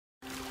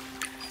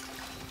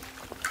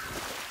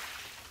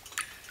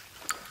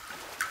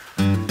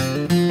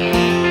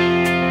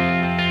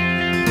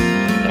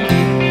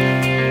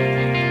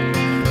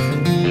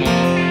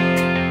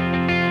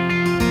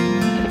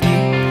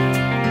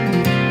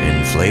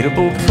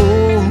inflatable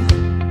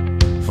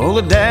pool full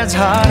of Dad's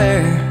hot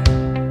air.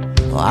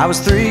 Well, I was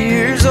 3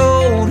 years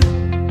old,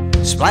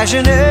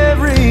 splashing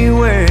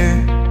everywhere,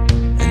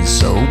 and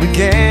so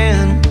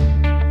began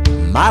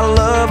my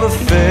love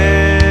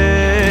affair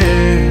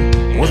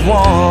with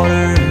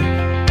water.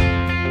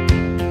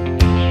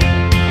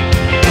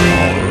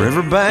 On the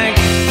riverbank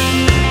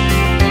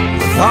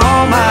with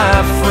all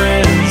my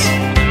friends,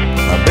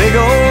 a big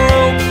old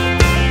rope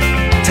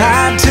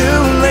tied to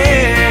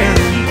land,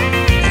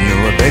 and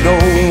you're a big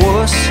old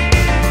wuss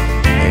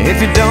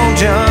if you don't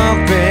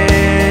jump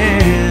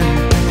in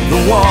the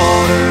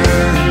water.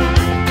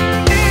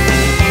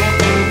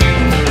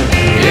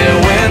 Yeah,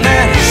 when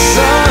that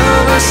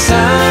summer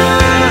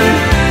sun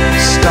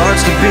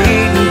starts to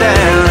beat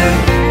down and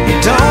you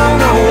don't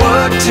know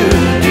what to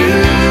do,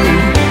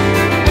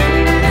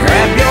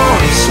 grab your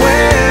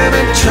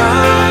swimming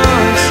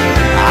trunks,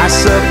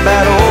 ice up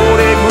that old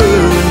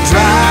igloo, and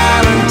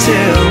drive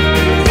until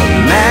the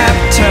map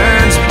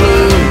turns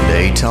blue.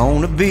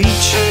 Daytona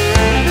Beach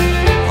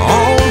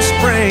on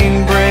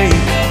spring break,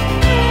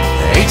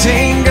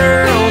 18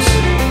 girls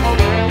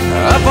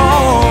up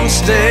on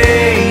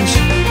stage,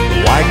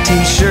 white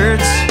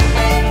t-shirts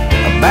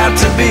about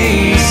to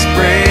be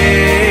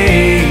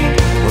sprayed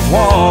with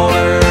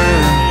water.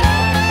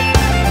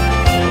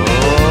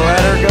 Oh,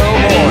 let her go,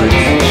 boys.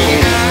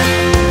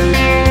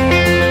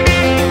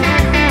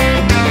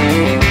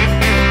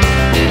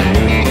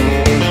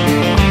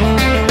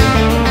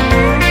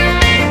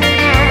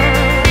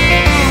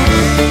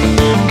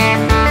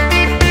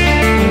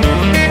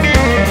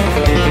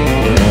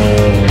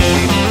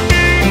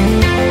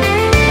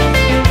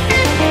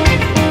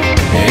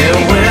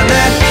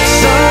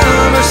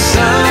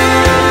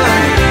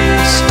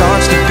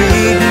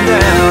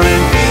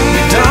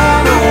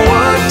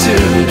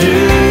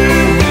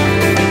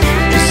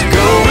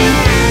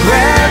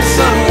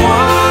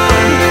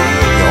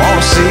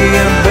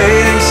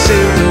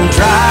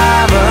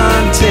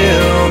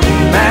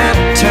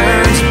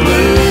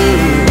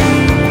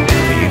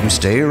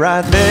 Stay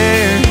right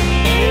there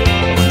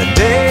when the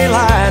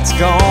daylight's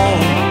gone.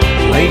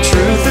 Play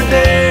truth or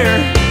dare,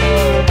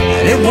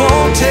 and it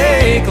won't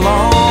take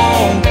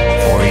long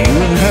for you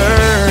and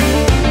her.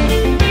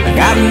 I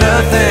got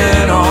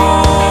nothing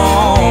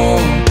on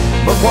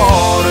but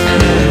water.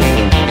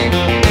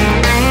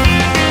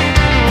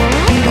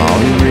 All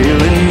you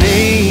really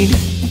need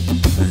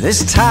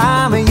this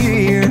time of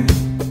year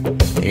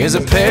is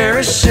a pair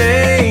of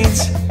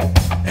shades,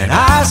 an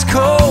ice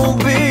cold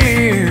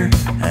beer,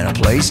 and a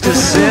place to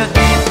sit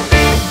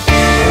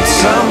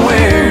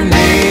somewhere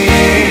near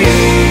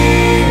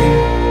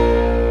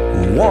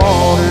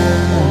water.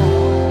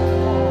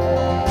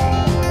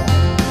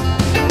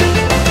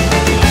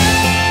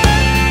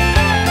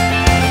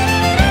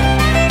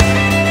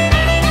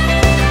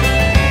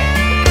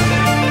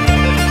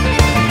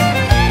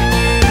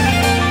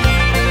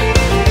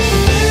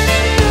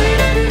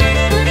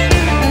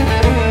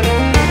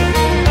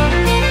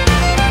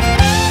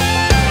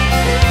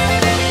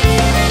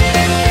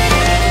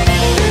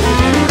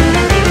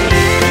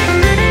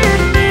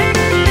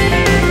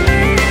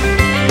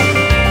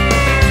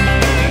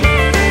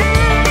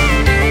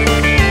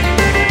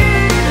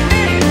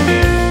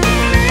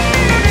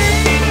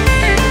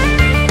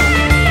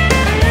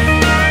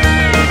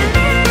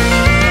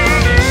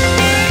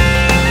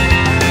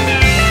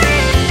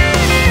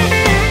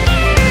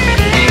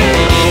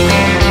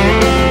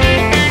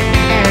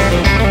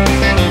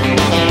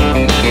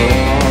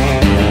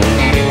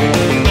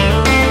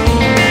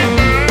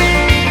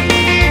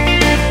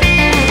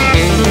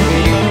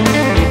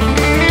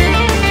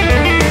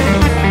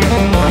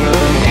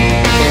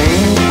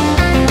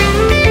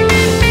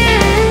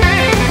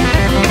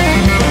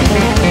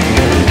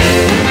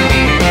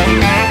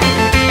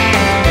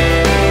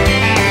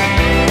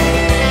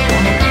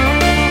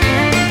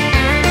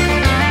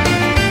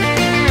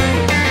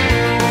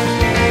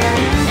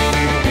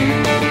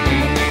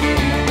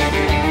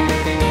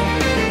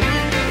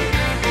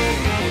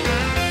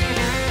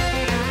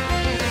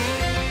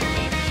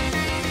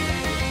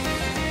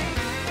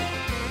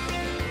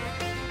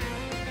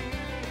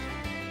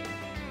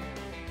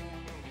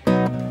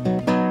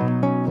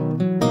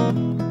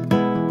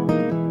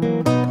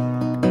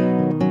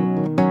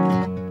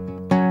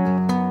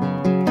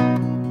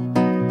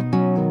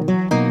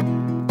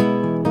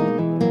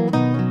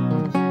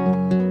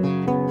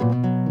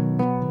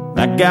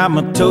 I got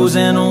my toes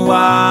in the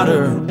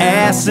water,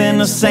 ass in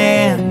the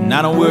sand,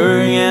 not a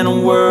worry in a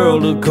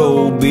world of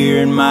cold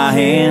beer in my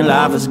hand.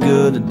 Life is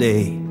good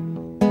today,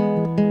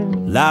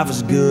 life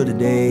is good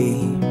today.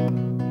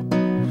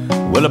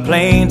 Well, a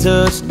plane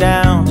touched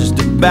down just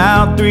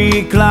about 3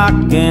 o'clock,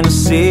 and the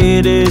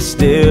city's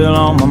still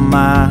on my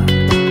mind.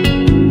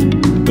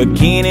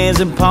 Bikinis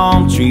and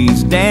palm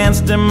trees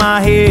danced in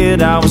my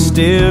head, I was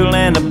still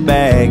in the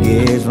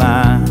baggage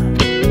line.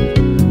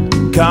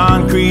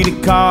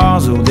 Concrete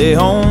cars, oh, they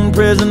own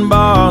prison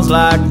bars,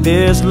 like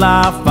this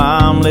life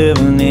I'm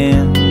living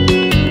in.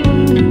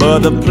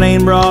 But the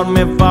plane brought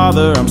me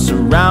farther, I'm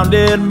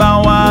surrounded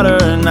by water,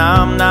 and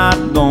I'm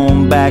not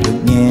going back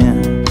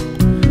again.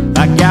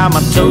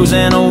 toes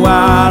in the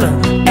water,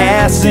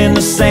 ass in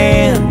the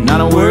sand.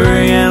 Not a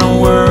worry in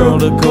a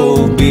world of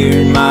cold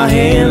beer in my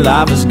hand.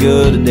 Life is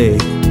good today.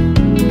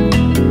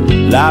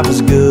 Life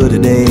is good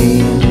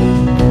today.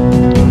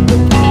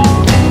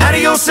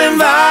 Adios and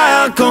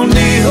via con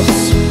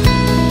Dios.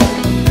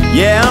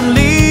 Yeah, I'm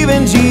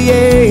leaving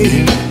GA.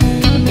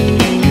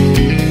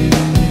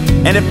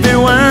 And if it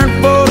weren't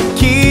for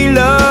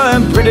tequila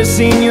and pretty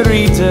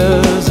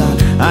senoritas,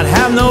 I'd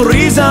have no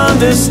reason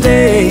to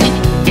stay.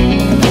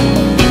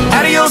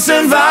 Adios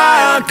and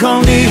via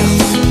con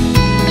Dios.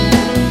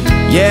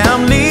 Yeah,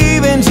 I'm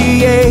leaving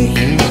GA.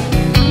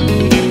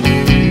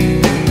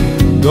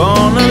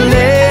 Gonna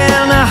lay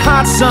in the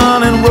hot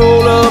sun and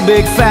roll a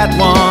big fat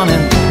one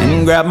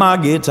and grab my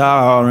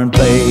guitar and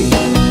play.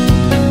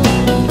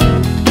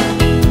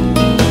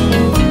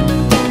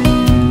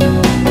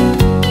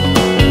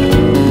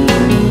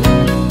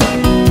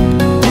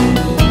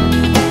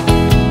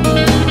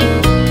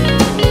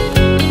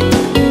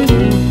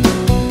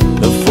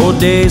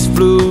 Days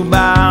flew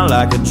by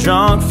like a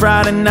drunk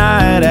Friday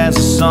night as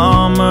the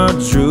summer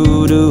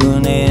drew to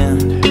an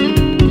end.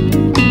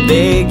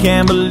 They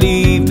can't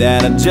believe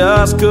that I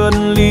just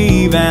couldn't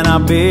leave, and I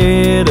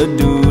bid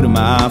adieu to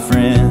my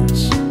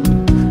friends.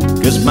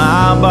 Cause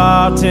my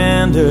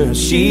bartender,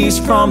 she's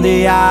from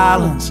the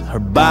islands. Her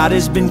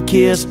body's been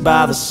kissed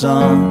by the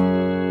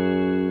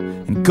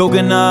sun, and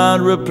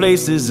coconut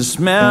replaces the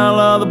smell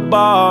of the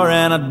bar,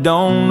 and I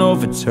don't know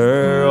if it's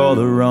her or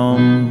the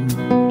rum.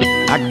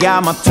 I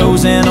got my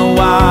toes in the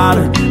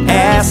water,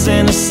 ass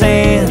in the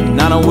sand.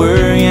 Not a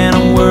worry in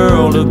a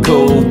world of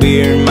cold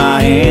beer in my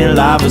hand.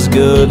 Life is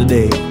good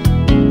today.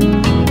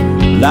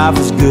 Life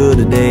is good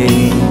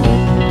today.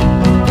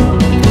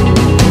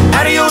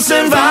 Adios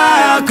and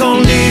via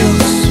con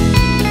Dios.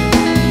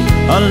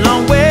 A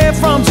long way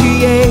from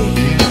GA.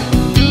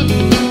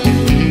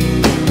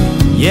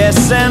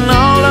 Yes, and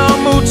all the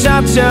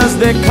muchachas,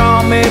 they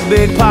call me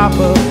Big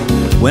Papa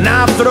when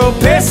I throw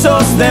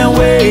pesos their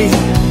way.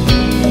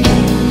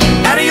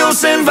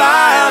 Adios and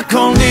via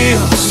con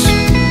Dios.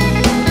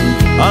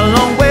 A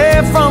long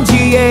way from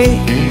GA.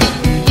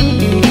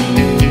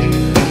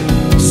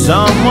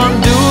 Someone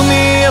do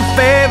me a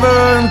favor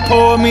and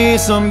pour me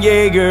some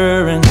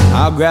Jaeger, and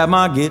I'll grab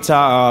my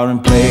guitar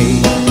and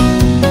play.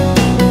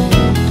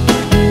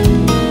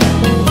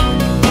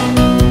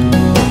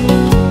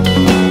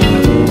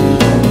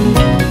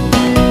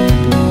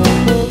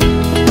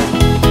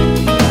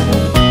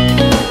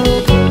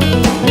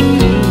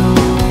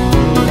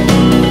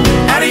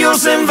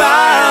 And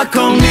via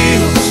con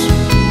Dios.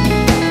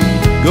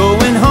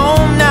 Going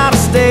home now to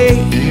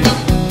stay.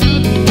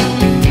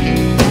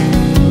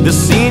 The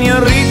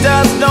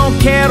senoritas don't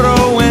care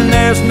when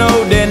there's no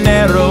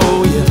dinero.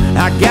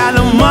 Yeah, I got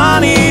no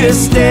money to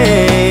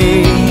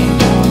stay.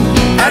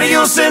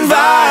 Adios and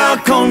via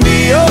con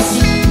Dios.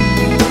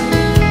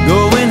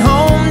 Going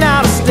home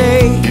now to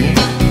stay.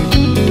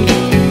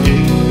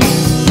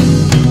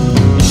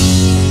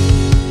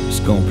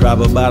 Just gonna prop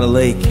up by the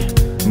lake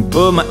and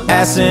put my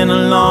ass in a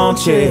lawn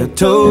chair,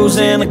 toes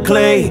in the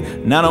clay.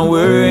 Not a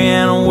worry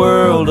in a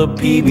world of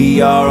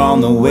PBR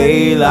on the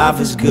way. Life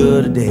is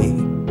good today.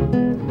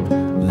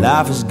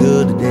 Life is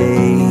good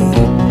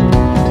today.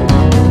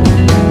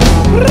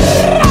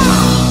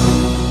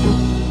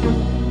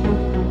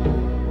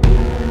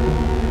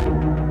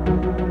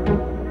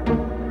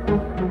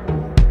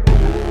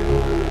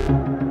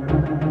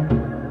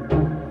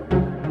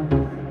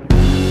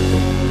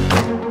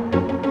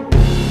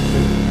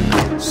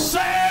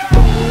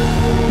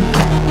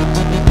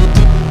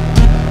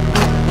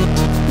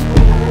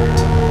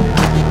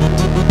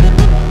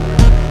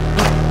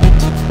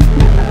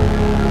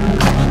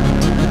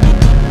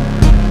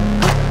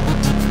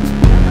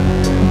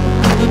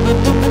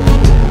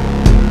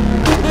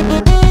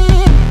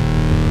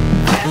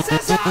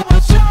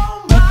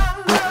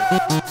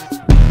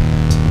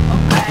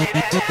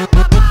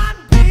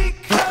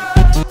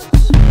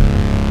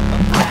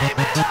 I'm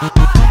blaming on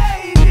my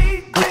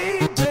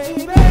ADD.